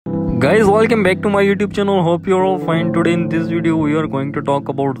Guys, welcome back to my YouTube channel. Hope you're all fine. Today in this video we are going to talk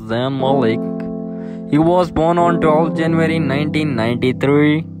about Zayn Malik. He was born on 12 January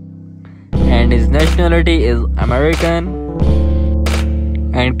 1993 and his nationality is American,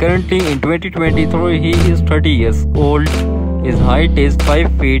 and currently in 2023 he is 30 years old. His height is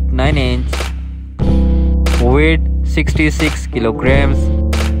 5 feet 9 inches, weight 66 kilograms.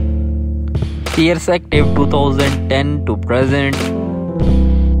 Years active 2010 to present.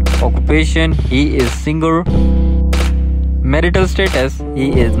 Occupation, he is single. Marital status,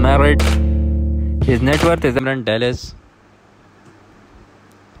 he is married. His net worth is in Dallas.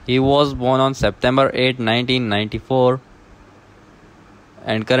 He was born on September 8, 1994,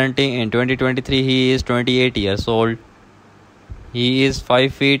 and currently in 2023 he is 28 years old. He is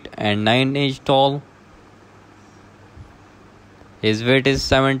 5 feet and 9 inches tall. His weight is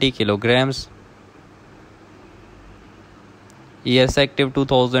 70 kilograms. Years active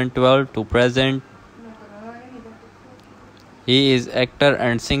 2012 to present. He is actor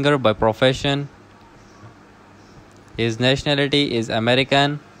and singer by profession. His nationality is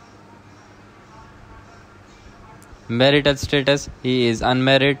American. Marital status, he is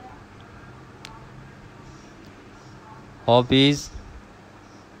unmarried. Hobbies,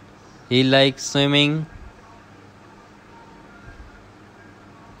 he likes swimming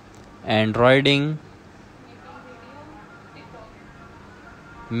and riding,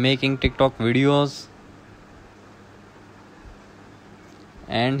 making TikTok videos,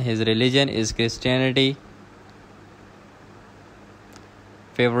 and his religion is Christianity.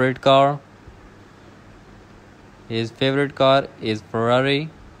 Favorite car, his favorite car is Ferrari,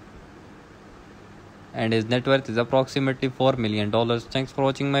 and his net worth is approximately $4 million. Thanks for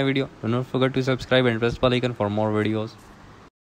watching my video. Do not forget to subscribe and press bell icon for more videos.